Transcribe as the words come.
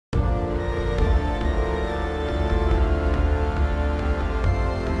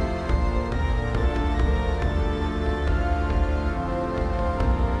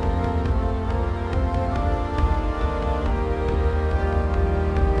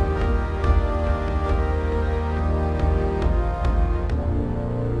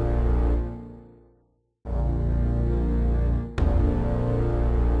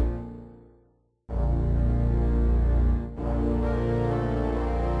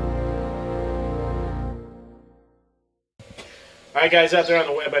Alright guys out there on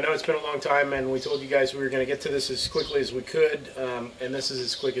the web, I know it's been a long time and we told you guys we were going to get to this as quickly as we could, and this is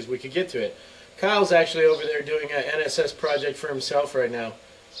as quick as we could get to it. Kyle's actually over there doing an NSS project for himself right now.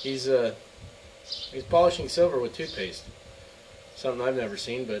 He's polishing silver with toothpaste. Something I've never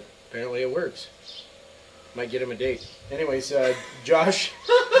seen, but apparently it works. Might get him a date. Anyways, Josh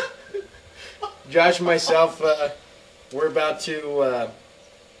and myself, we're about to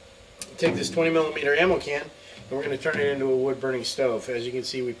take this 20mm ammo can and we're going to turn it into a wood-burning stove. As you can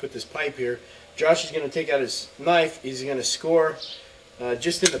see, we put this pipe here. Josh is going to take out his knife. He's going to score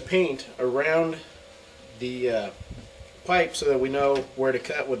just in the paint around the pipe so that we know where to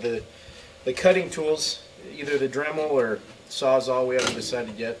cut with the cutting tools, either the Dremel or Sawzall. We haven't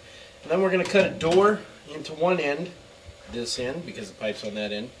decided yet. And then we're going to cut a door into one end, this end, because the pipe's on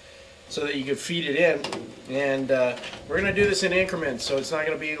that end, so that you can feed it in. And we're going to do this in increments, so it's not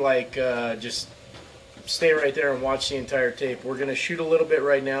going to be like just stay right there and watch the entire tape. We're going to shoot a little bit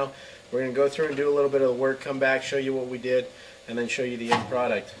right now. We're going to go through and do a little bit of the work, come back, show you what we did, and then show you the end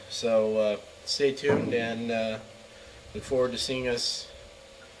product. So stay tuned and look forward to seeing us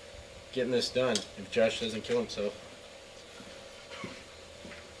getting this done, if Josh doesn't kill himself.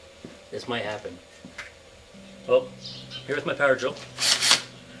 This might happen. Well, here's my power drill,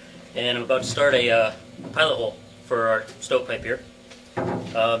 and I'm about to start a pilot hole for our stovepipe here,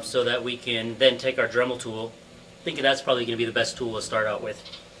 so that we can then take our Dremel tool, thinking that's probably going to be the best tool to start out with,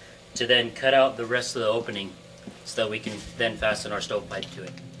 to then cut out the rest of the opening so that we can then fasten our stovepipe to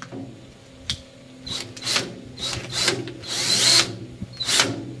it.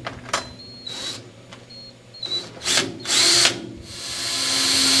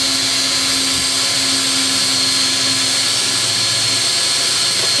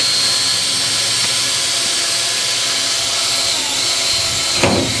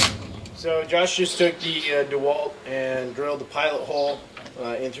 So Josh just took the DeWalt and drilled the pilot hole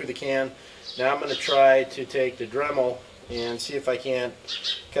in through the can. Now I'm going to try to take the Dremel and see if I can't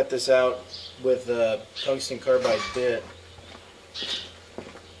cut this out with a tungsten carbide bit.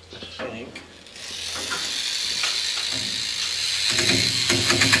 I think.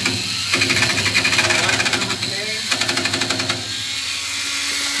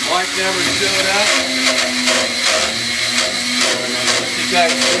 Mark number, fill it up. You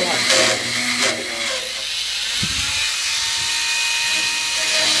guys, come on.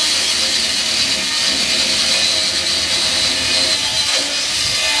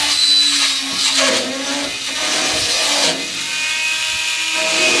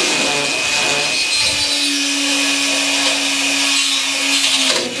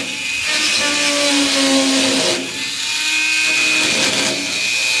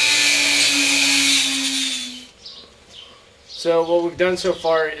 So what we've done so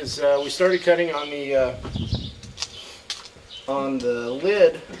far is we started cutting on the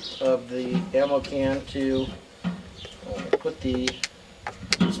lid of the ammo can to put the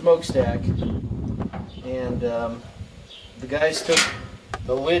smokestack, and the guys took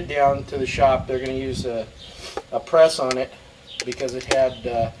the lid down to the shop. They're going to use a press on it because it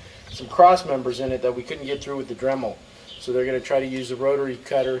had some cross members in it that we couldn't get through with the Dremel. So they're going to try to use a rotary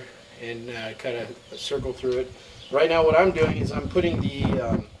cutter and cut a circle through it. Right now what I'm doing is I'm putting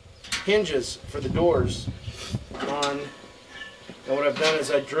the hinges for the doors on, and what I've done is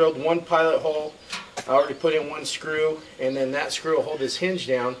I drilled one pilot hole. I already put in one screw, and then that screw will hold this hinge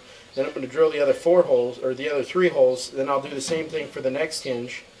down. Then I'm going to drill the other 4 holes, or the other 3 holes. Then I'll do the same thing for the next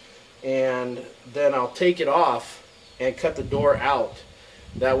hinge, and then I'll take it off and cut the door out.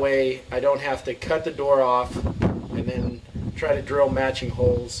 That way I don't have to cut the door off and then try to drill matching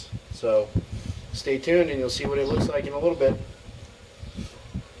holes. So stay tuned and you'll see what it looks like in a little bit.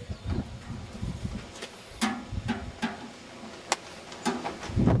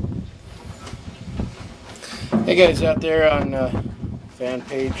 Hey guys out there on fan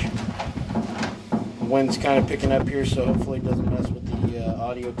page. The wind's kind of picking up here, so hopefully it doesn't mess with the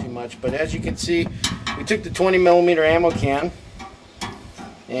audio too much. But as you can see, we took the 20mm ammo can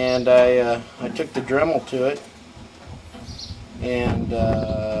and I took the Dremel to it and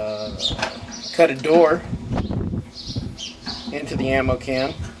cut a door into the ammo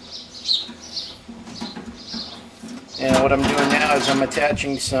can. And what I'm doing now is I'm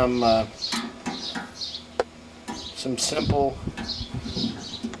attaching some simple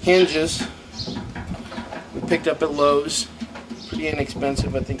hinges we picked up at Lowe's. Pretty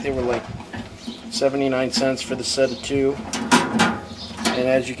inexpensive. I think they were like 79 cents for the set of 2. And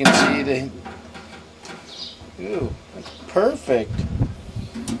as you can see, ooh, that's perfect.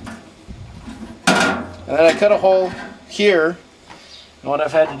 And then I cut a hole here And what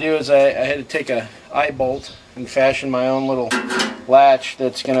I've had to do is I had to take a eye bolt and fashion my own little latch we're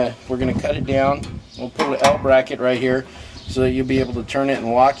gonna cut it down. We'll put an L bracket right here so that you'll be able to turn it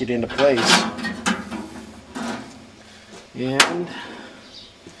and lock it into place. And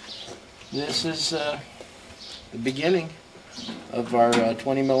this is the beginning of our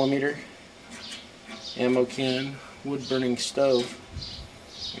 20mm AMOCAN wood burning stove,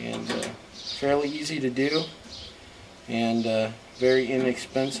 and fairly easy to do and very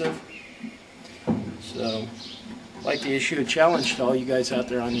inexpensive. So I'd like to issue a challenge to all you guys out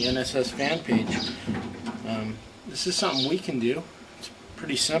there on the NSS fan page. This is something we can do. It's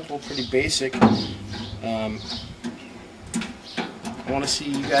pretty simple, pretty basic. I want to see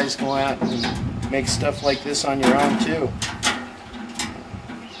you guys go out and make stuff like this on your own too.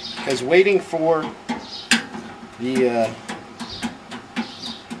 Because waiting for the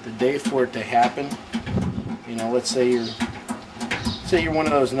day for it to happen, you know, let's say you're one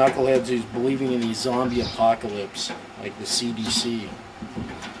of those knuckleheads who's believing in the zombie apocalypse, like the CDC.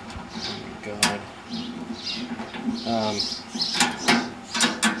 Oh my God.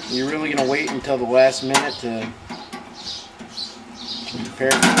 You're really going to wait until the last minute to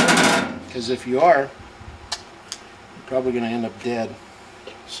prepare for it? Because if you are, you're probably going to end up dead.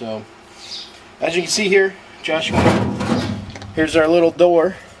 So, as you can see here, Joshua, here's our little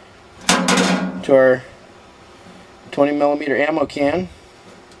door to our 20mm AMOCAN,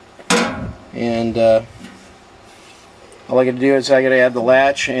 and all I got to do is I got to add the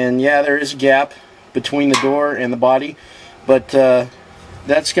latch, and yeah, there is a gap between the door and the body, but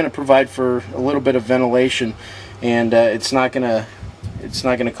that's going to provide for a little bit of ventilation, and it's not going to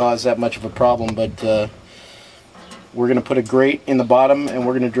cause that much of a problem. But we're going to put a grate in the bottom, and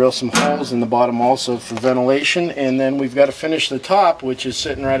we're going to drill some holes in the bottom also for ventilation, and then we've got to finish the top, which is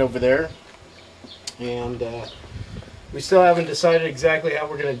sitting right over there. And we still haven't decided exactly how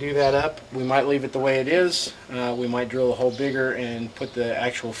we're going to do that up. We might leave it the way it is. We might drill a hole bigger and put the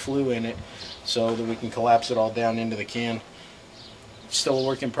actual flue in it so that we can collapse it all down into the can. Still a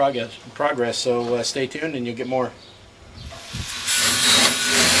work in progress, so stay tuned and you'll get more.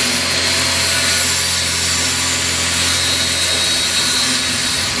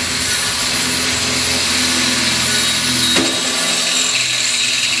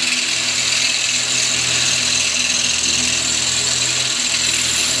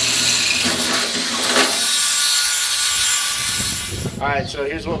 Alright, so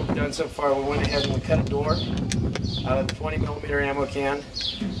here's what we've done so far. We went ahead and we cut a door out of the 20mm AMOCAN.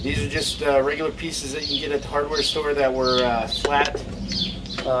 These are just regular pieces that you can get at the hardware store that were flat,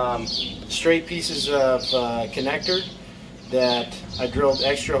 straight pieces of connector that I drilled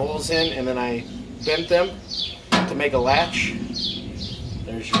extra holes in, and then I bent them to make a latch.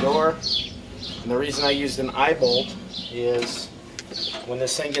 There's your door. And the reason I used an eye bolt is when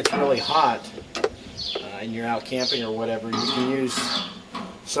this thing gets really hot, and you're out camping or whatever, you can use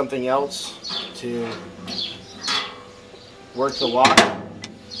something else to work the lock.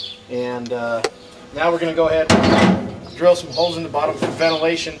 And now we're going to go ahead and drill some holes in the bottom for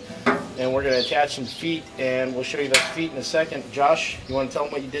ventilation, and we're going to attach some feet, and we'll show you those feet in a second. Josh, you want to tell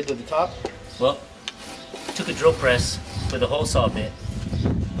them what you did to the top? Well, Took a drill press with a hole saw bit,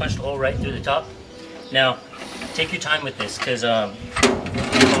 punched a hole right through the top. Now, take your time with this, because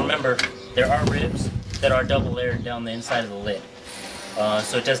remember, there are ribs that are double layered down the inside of the lid.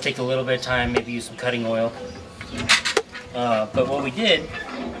 So it does take a little bit of time, maybe use some cutting oil. But what we did,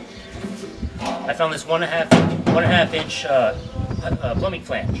 I found this 1.5 inch plumbing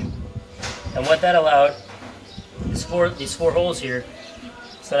flange. And what that allowed is these four holes here,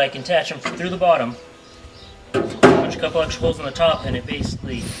 so that I can attach them through the bottom, punch a couple extra holes on the top, and it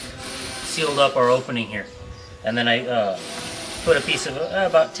basically sealed up our opening here. And then I put a piece of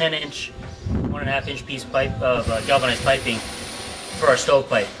about 1.5 inch piece of galvanized piping for our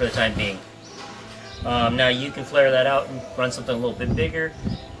stovepipe for the time being. Now you can flare that out and run something a little bit bigger.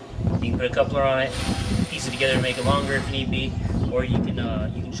 You can put a coupler on it, piece it together to make it longer if need be, or you can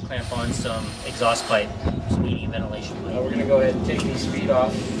just clamp on some exhaust pipe, some heating and ventilation pipe. We're going to go ahead and take these feet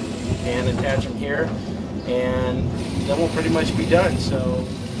off and attach them here, and then we'll pretty much be done. So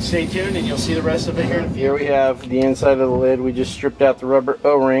stay tuned and you'll see the rest of it here. Here we have the inside of the lid. We just stripped out the rubber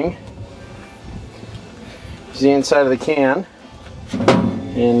O-ring. This is the inside of the can.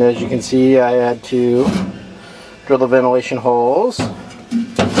 And as you can see, I had to drill the ventilation holes.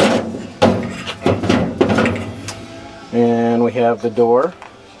 And we have the door.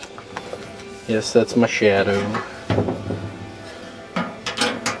 Yes, that's my shadow.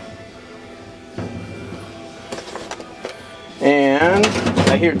 And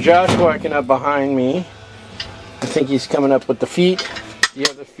I hear Josh walking up behind me. I think he's coming up with the feet. You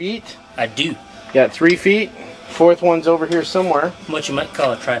have the feet. I do. Got 3 feet. 4th one's over here somewhere. What you might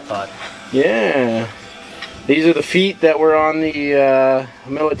call a tripod. Yeah. These are the feet that were on the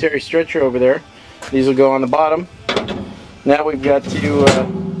military stretcher over there. These will go on the bottom. Now we've got to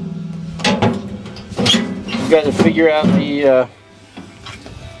figure out the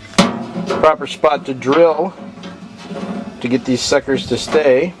proper spot to drill to get these suckers to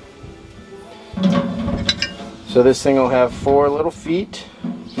stay. So this thing will have 4 little feet.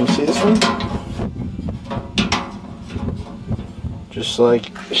 Can you see this one? Just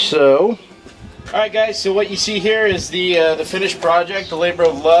like so. Alright guys, so what you see here is the finished project, the labor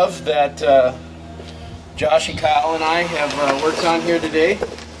of love that Josh and Kyle and I have worked on here today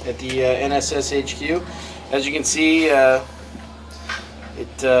at the NSS HQ. As you can see,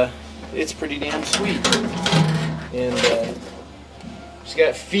 it's pretty damn sweet. And it's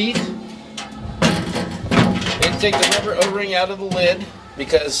got feet. And take the rubber O-ring out of the lid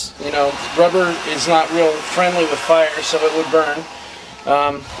because, you know, rubber is not real friendly with fire, so it would burn.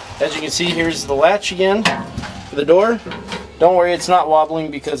 As you can see, here's the latch again for the door. Don't worry, it's not wobbling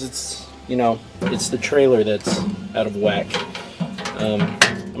because it's, you know, it's the trailer that's out of whack. I'm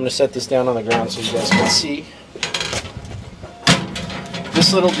going to set this down on the ground so you guys can see.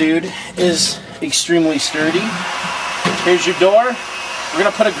 This little dude is extremely sturdy. Here's your door. We're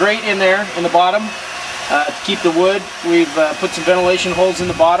going to put a grate in there in the bottom to keep the wood. We've put some ventilation holes in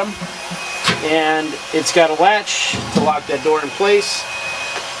the bottom, and it's got a latch to lock that door in place.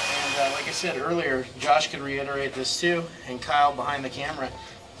 And like I said earlier, Josh could reiterate this too, and Kyle behind the camera.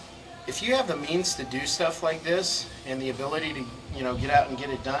 If you have the means to do stuff like this and the ability to, you know, get out and get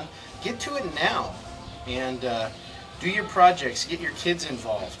it done, get to it now and do your projects, get your kids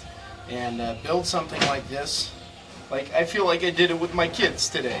involved, and build something like this. Like I feel like I did it with my kids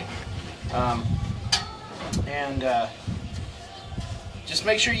today. Just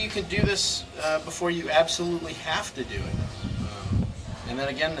make sure you can do this before you absolutely have to do it. And then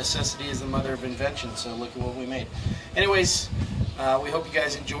again, necessity is the mother of invention, so look at what we made. Anyways, we hope you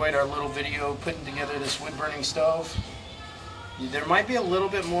guys enjoyed our little video putting together this wood burning stove. There might be a little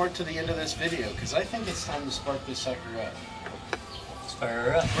bit more to the end of this video because I think it's time to spark this sucker up. Let's fire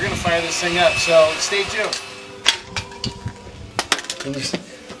her up. We're going to fire this thing up, so stay tuned.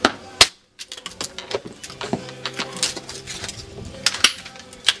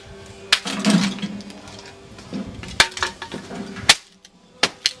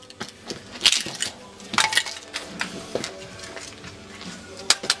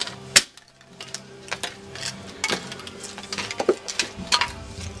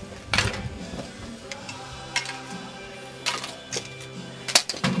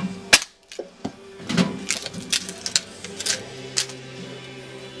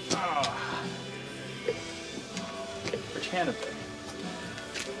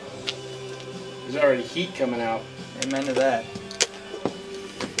 There's already heat coming out. Amen to that.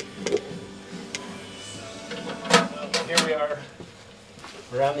 Here we are.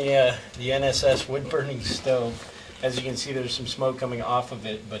 We're on the NSS wood burning stove. As you can see, there's some smoke coming off of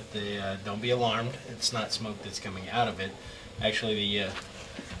it, but don't be alarmed. It's not smoke that's coming out of it. Actually,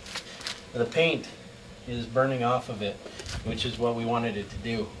 the paint is burning off of it, which is what we wanted it to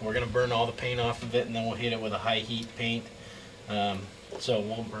do. We're going to burn all the paint off of it, and then we'll hit it with a high heat paint, so it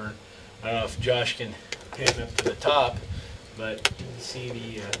won't burn. I don't know if Josh can hit it up to the top, but you can see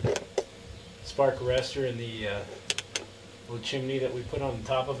the spark arrestor and the little chimney that we put on the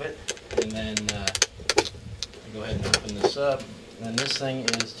top of it. And then go ahead and open this up, and this thing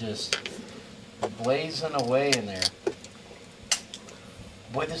is just blazing away in there.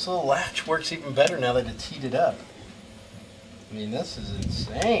 Boy, this little latch works even better now that it's heated up. I mean, this is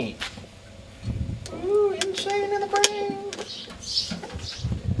insane. Ooh, insane in the brain.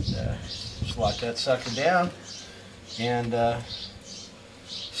 Just lock that sucker down, and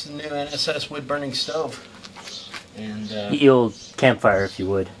it's the new NSS wood burning stove. And The old campfire, if you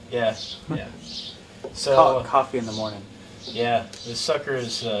would. yeah, yeah. So Coffee in the morning. yeah, this sucker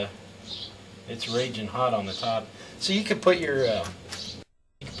is it's raging hot on the top. So you could put your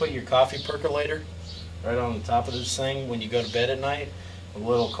coffee percolator right on the top of this thing when you go to bed at night, with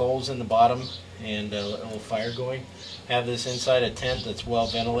little coals in the bottom and a little fire going. Have this inside a tent that's well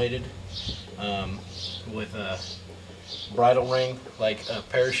ventilated, with a bridle ring like a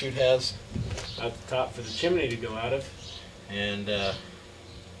parachute has out the top for the chimney to go out of, and it'd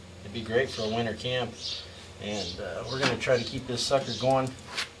be great for a winter camp. And we're going to try to keep this sucker going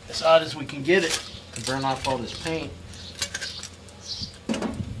as hot as we can get it to burn off all this paint.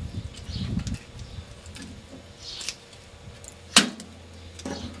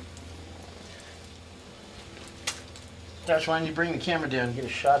 Josh, why don't you bring the camera down and get a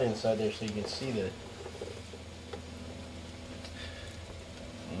shot inside there so you can see the...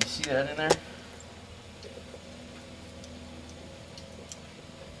 You see that in there?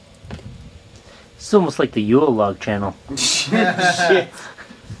 It's almost like the Yule log channel. Shit.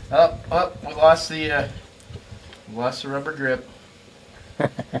 Oh, we lost the rubber grip.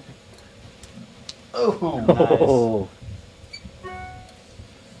 Oh, nice. Oh.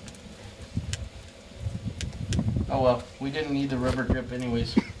 Oh well, we didn't need the rubber grip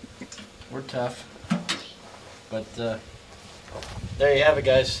anyways. We're tough. But there you have it,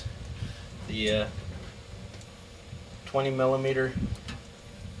 guys. The 20 millimeter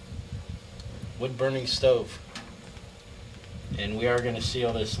wood burning stove. And we are going to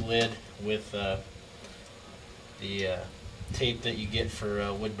seal this lid with the tape that you get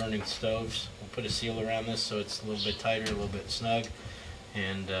for wood burning stoves. We'll put a seal around this so it's a little bit tighter, a little bit snug,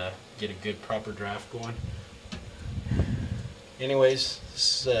 and get a good proper draft going. Anyways,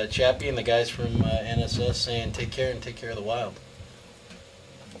 this is Chappie and the guys from NSS saying take care and take care of the wild.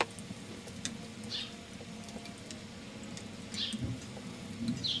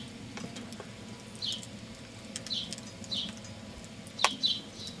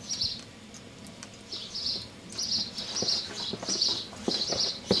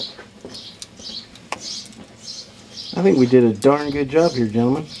 I think we did a darn good job here,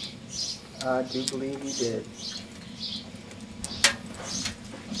 gentlemen. I do believe you did.